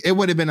 Like, it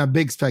would have been a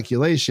big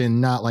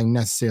speculation, not like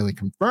necessarily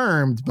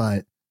confirmed,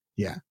 but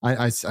yeah,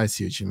 I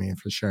see what you mean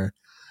for sure.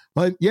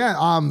 But yeah,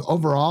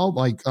 overall,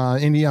 like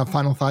any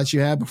final thoughts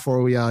you had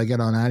before we get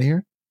on out of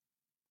here?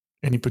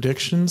 Any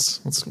predictions?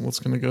 What's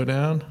going to go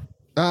down?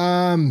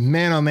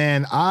 Man, oh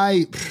man,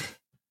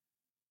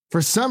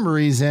 for some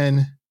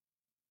reason,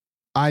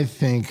 I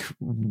think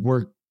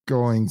we're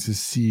going to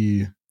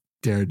see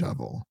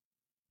Daredevil.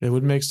 It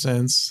would make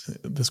sense.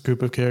 This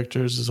group of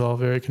characters is all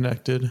very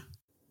connected.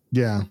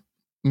 Yeah,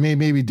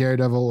 maybe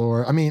Daredevil,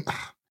 or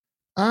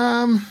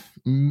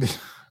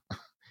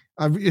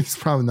it's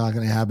probably not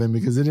going to happen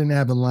because it didn't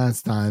happen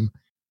last time.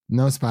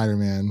 No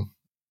Spider-Man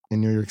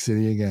in New York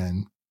City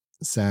again.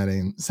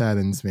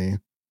 Saddens me.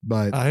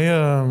 But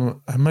I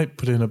might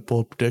put in a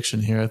bold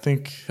prediction here. I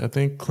think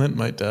Clint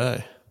might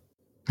die.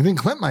 I think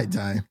Clint might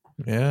die.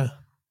 Yeah.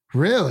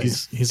 Really?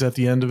 He's at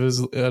the end of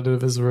his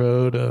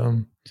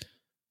road.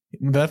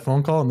 That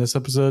phone call in this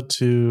episode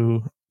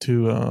to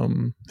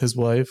his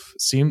wife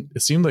seemed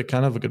like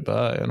kind of a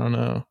goodbye. I don't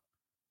know.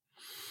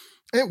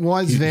 It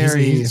was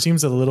he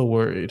seems a little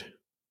worried.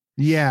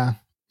 Yeah,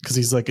 because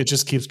he's like, it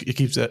keeps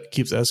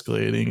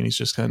escalating, and he's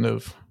just kind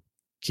of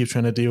keeps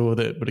trying to deal with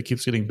it, but it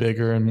keeps getting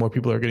bigger, and more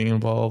people are getting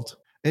involved.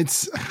 It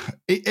has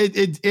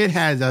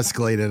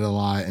escalated a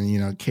lot,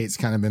 and Kate's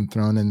kind of been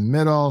thrown in the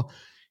middle,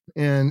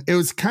 and it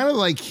was kind of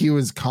like he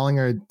was calling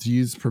her to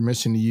use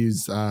permission to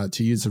use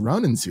the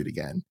Ronin suit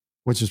again,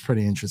 which is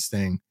pretty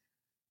interesting.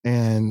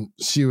 And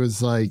she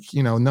was like,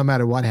 no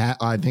matter what,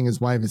 I think his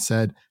wife had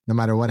said, no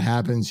matter what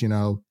happens,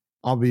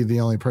 I'll be the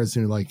only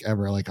person who like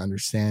ever like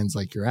understands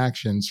like your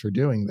actions for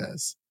doing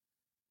this.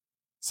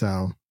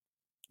 So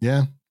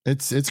yeah,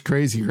 it's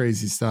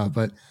crazy stuff.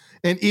 But,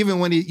 and even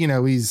when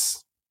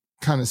he's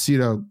kind of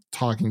pseudo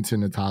talking to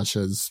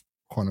Natasha's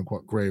quote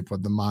unquote grave,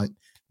 but the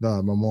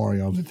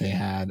memorial that they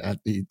had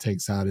he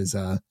takes out his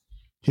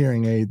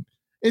hearing aid.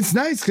 It's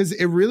nice because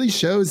it really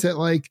shows that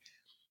like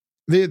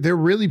they're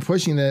really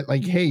pushing that,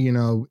 like, hey,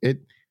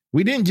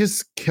 we didn't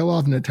just kill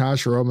off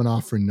Natasha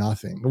Romanoff for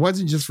nothing. It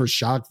wasn't just for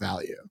shock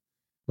value.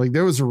 Like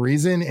there was a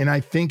reason, and I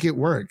think it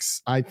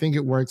works. I think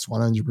it works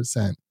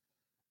 100%.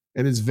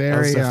 It is very. I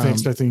was definitely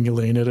expecting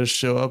Elena to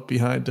show up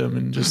behind him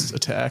and just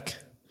attack.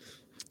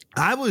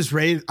 I was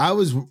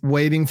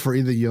waiting for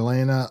either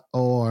Yelena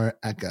or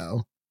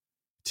Echo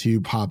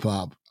to pop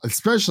up,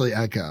 especially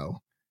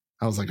Echo.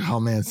 I was like, oh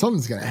man,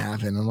 something's gonna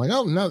happen. I'm like,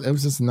 oh no, it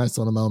was just a nice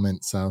little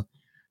moment. So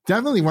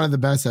definitely one of the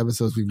best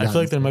episodes we've done. I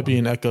feel like there might be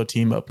an Echo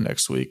team up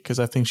next week because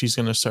I think she's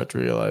gonna start to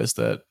realize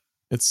that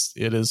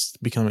it is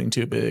becoming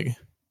too big.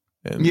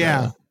 And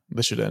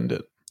they should end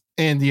it.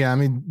 And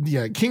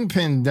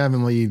Kingpin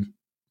definitely.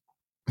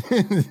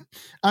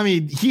 I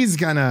mean, he's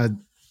gonna,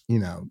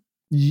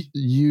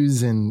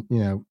 use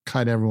and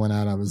cut everyone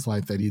out of his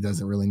life that he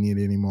doesn't really need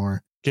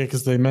anymore. Yeah,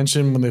 because they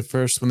mentioned when they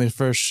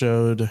first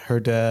showed her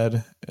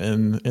dad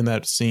and in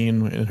that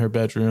scene in her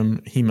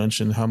bedroom, he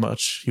mentioned how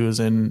much he was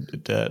in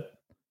debt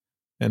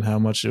and how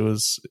much it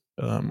was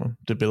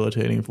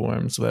debilitating for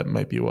him. So that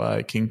might be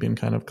why Kingpin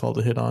kind of called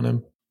a hit on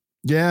him.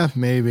 Yeah,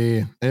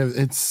 maybe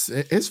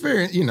it's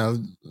very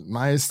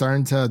Maya's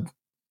starting to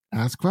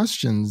ask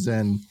questions,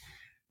 and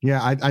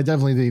I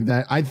definitely think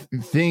that I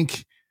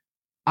think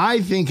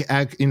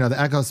the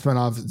Echo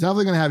spinoff is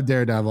definitely going to have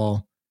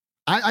Daredevil.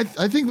 I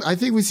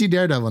think we see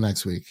Daredevil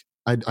next week.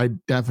 I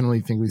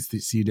definitely think we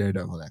see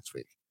Daredevil next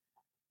week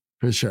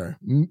for sure.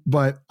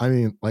 But I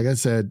mean, like I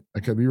said, I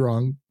could be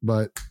wrong,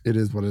 but it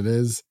is what it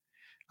is.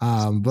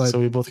 But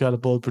so we both got a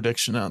bold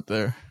prediction out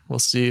there. We'll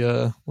see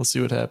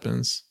what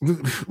happens.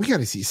 We got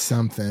to see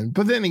something.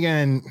 But then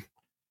again,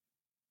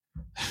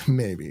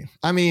 maybe.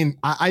 I mean,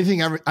 I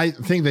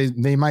think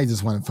they might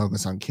just want to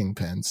focus on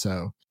Kingpin.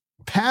 So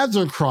paths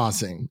are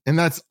crossing, and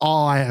that's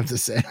all I have to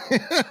say.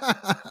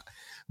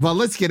 But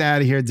let's get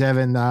out of here,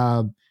 Devin.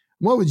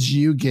 What would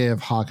you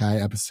give Hawkeye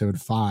episode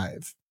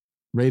 5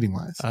 rating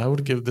wise? I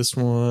would give this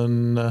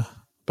one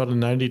about a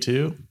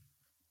 92.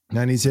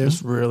 92?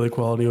 Just really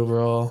quality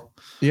overall.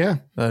 Yeah.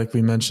 Like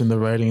we mentioned, the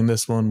writing in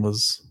this one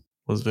was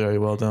very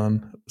well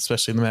done,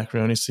 especially the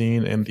macaroni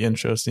scene and the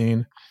intro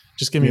scene.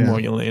 Just give me more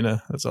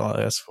Yelena. That's all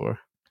I asked for.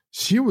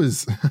 She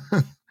was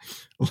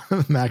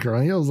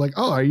macaroni. I was like,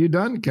 oh, are you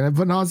done? Can I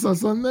put hot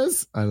sauce on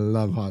this? I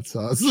love hot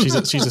sauce. She's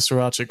a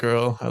sriracha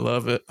girl. I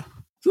love it.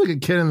 It's like a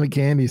kid in the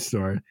candy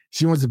store.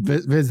 She wants to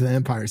visit the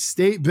Empire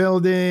State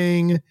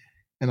Building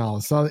and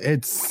all. So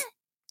it's,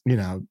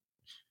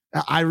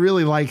 I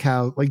really like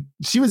how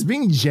she was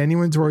being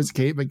genuine towards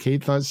Kate, but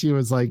Kate thought she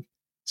was like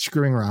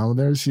screwing around with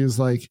her. She was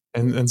like,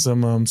 and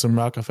some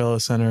Rockefeller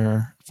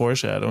Center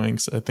foreshadowing.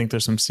 So I think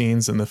there's some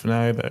scenes in the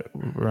finale that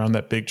around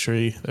that big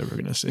tree that we're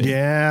gonna see.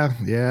 Yeah.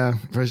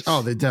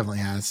 Oh, they definitely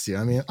has to.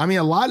 I mean,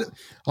 a lot of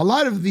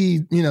the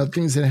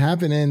things that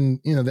happen in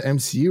the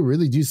MCU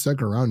really do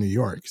suck around New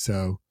York.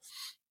 So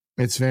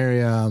it's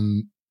very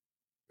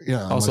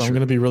Also, I'm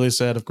gonna be really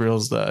sad if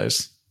Grills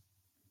dies.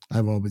 I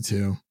will be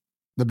too.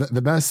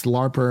 The best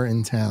LARPer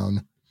in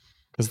town,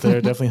 because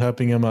they're definitely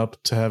hyping him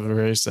up to have a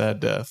very sad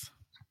death.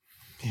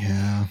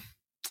 Yeah.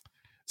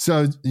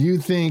 So you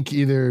think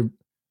either?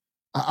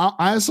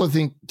 I also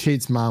think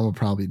Kate's mom will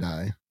probably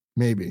die.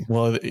 Maybe.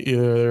 Well,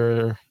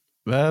 either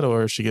that,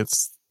 or she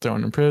gets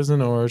thrown in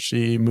prison, or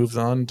she moves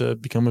on to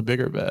become a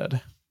bigger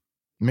bad.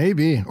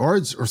 Maybe,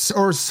 or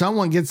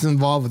someone gets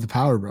involved with the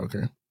power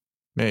broker.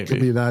 Maybe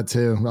could be that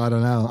too. I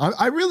don't know.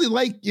 I really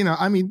like the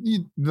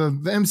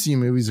MCU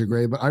movies are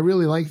great, but I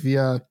really like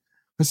the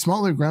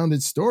smaller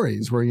grounded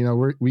stories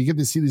where we get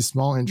to see these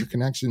small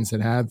interconnections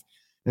that have,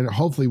 and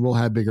hopefully we'll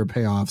have bigger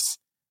payoffs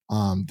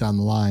down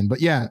the line.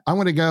 But yeah, I'm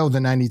going to go the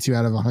 92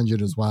 out of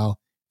 100 as well.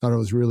 Thought it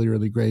was really,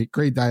 really great.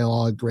 Great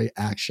dialogue, great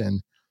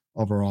action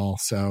overall.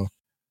 So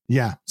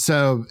yeah,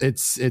 so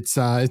it's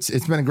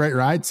been a great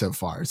ride so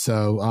far.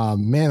 So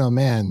man, oh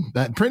man,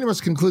 that pretty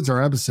much concludes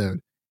our episode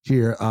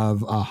here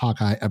of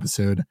Hawkeye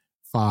episode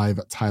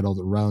 5 titled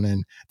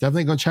Ronin.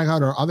 Definitely go check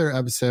out our other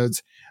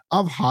episodes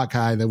of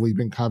Hawkeye that we've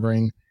been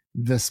covering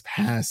this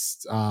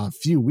past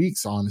few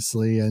weeks,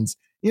 honestly. And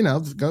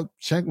go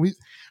check. We've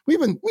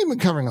been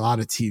covering a lot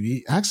of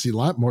TV, actually a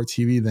lot more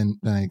TV than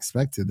I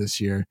expected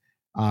this year.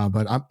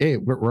 But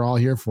we're all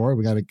here for it.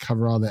 We got to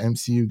cover all the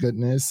MCU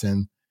goodness,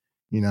 and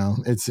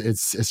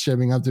it's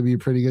shaping up to be a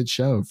pretty good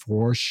show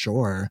for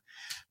sure.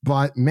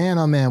 But man,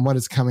 oh man, what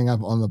is coming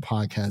up on the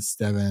podcast,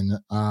 Devin?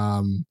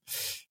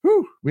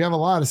 We have a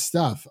lot of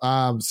stuff.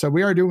 So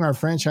we are doing our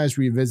franchise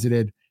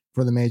revisited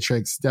for The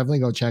Matrix. Definitely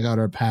go check out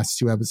our past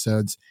 2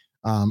 episodes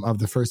of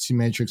the first 2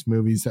 Matrix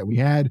movies that we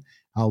had.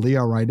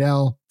 Leo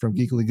Rydell from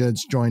Geekly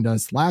Goods joined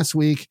us last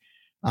week.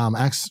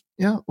 Last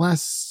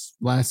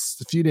a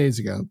few days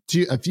ago.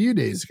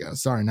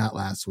 Sorry, not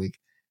last week.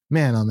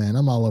 Man, oh man,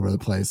 I'm all over the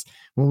place.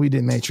 When we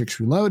did Matrix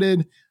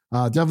Reloaded,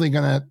 definitely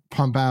gonna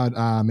pump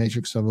out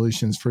Matrix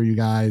Evolutions for you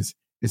guys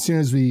as soon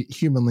as we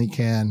humanly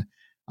can.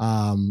 We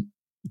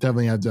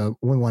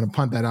want to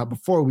pump that out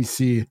before we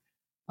see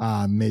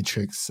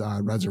Matrix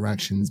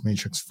Resurrections,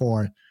 Matrix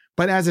 4.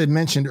 But as I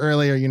mentioned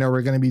earlier,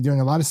 we're going to be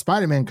doing a lot of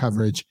Spider-Man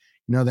coverage.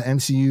 The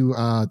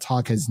MCU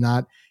talk has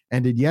not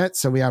ended yet,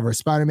 so we have our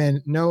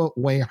Spider-Man No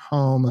Way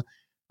Home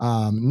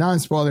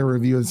non-spoiler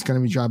review that's going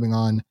to be dropping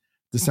on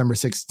December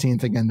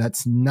 16th. Again,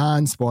 that's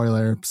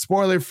non-spoiler,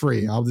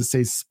 spoiler-free. I'll just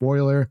say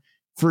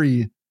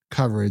spoiler-free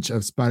coverage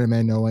of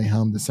Spider-Man No Way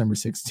Home, December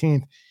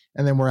 16th.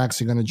 And then we're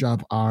actually going to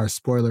drop our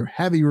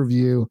spoiler-heavy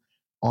review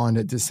on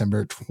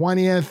December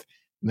 20th.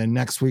 And then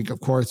next week, of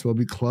course, we'll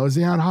be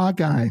closing out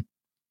Hawkeye.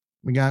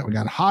 We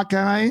got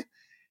Hawkeye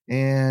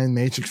and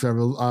Matrix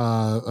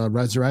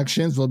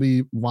Resurrections. We'll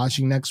be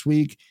watching next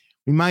week.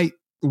 We might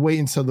wait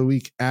until the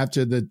week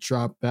after to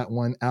drop that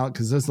one out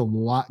because there's a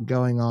lot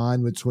going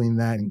on between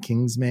that and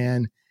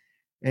Kingsman.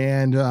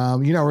 And,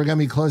 we're going to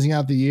be closing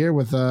out the year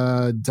with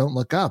Don't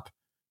Look Up.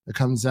 It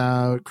comes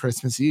out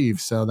Christmas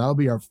Eve. So that'll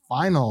be our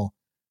final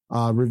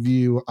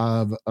review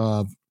of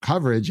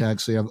coverage,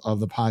 actually, of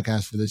the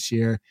podcast for this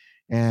year.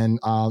 And,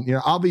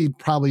 I'll be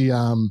probably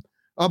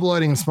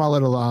uploading a small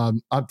little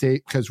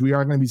update because we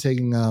are going to be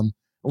taking a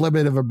little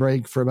bit of a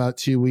break for about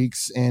 2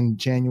 weeks in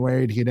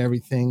January to get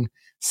everything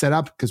set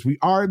up because we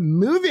are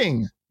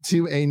moving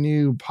to a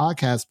new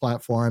podcast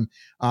platform.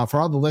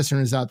 For all the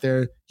listeners out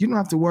there, you don't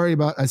have to worry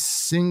about a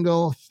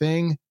single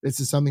thing. This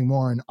is something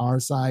more on our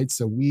side.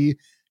 So we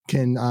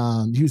can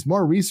use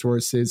more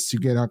resources to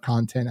get our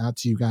content out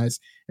to you guys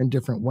in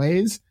different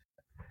ways.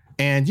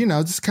 And,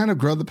 just kind of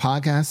grow the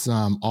podcast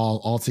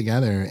all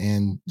together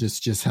and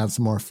just have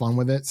some more fun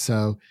with it.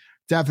 So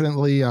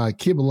definitely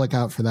keep a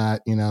lookout for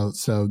that,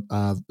 So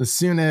as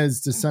soon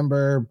as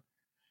December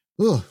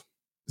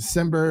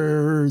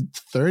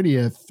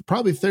 30th,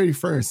 probably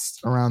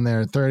 31st, around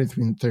there, 30th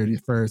and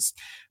 31st,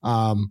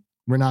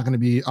 we're not going to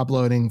be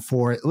uploading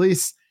for at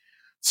least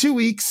 2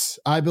 weeks.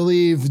 I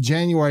believe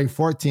January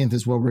 14th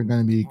is where we're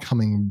going to be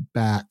coming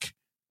back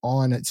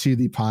on to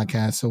the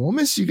podcast. So we'll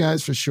miss you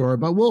guys for sure,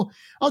 but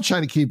I'll try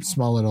to keep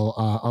small little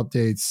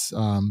updates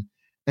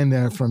in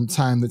there from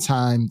time to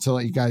time to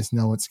let you guys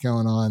know what's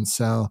going on.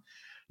 So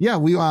yeah,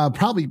 we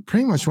probably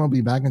pretty much won't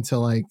be back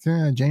until like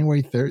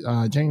January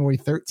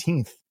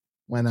 13th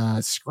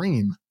when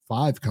Scream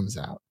 5 comes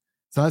out.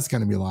 So that's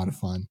going to be a lot of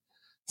fun.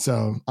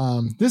 So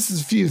this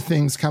is a few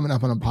things coming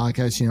up on a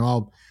podcast.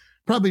 I'll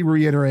probably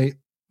reiterate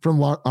from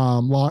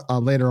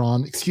later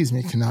on. Excuse me,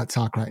 I cannot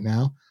talk right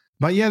now.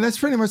 But yeah, that's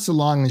pretty much the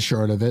long and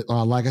short of it.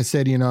 Like I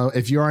said,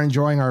 if you are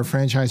enjoying our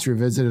franchise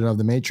revisited of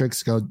The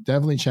Matrix, go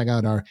definitely check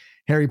out our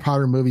Harry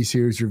Potter movie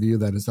series review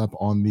that is up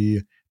on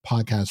the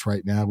podcast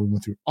right now. We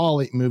went through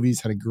all 8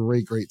 movies, had a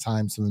great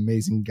time, some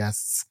amazing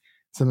guests,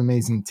 some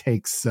amazing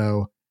takes.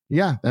 So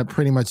yeah, that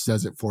pretty much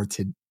does it for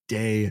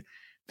today.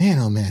 Man,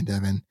 oh man,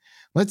 Devin,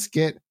 let's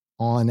get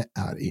on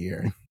out of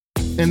here.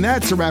 And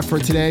that's a wrap for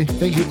today.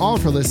 Thank you all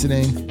for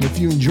listening. If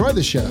you enjoy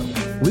the show,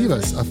 leave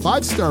us a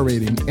 5-star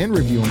rating and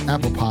review on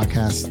Apple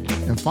Podcasts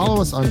and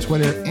follow us on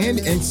Twitter and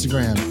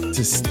Instagram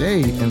to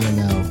stay in the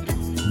know.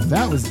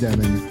 That was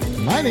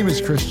Devin. My name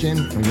is Christian,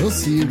 and we'll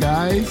see you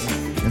guys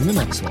in the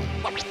next one.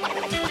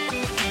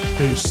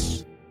 Peace.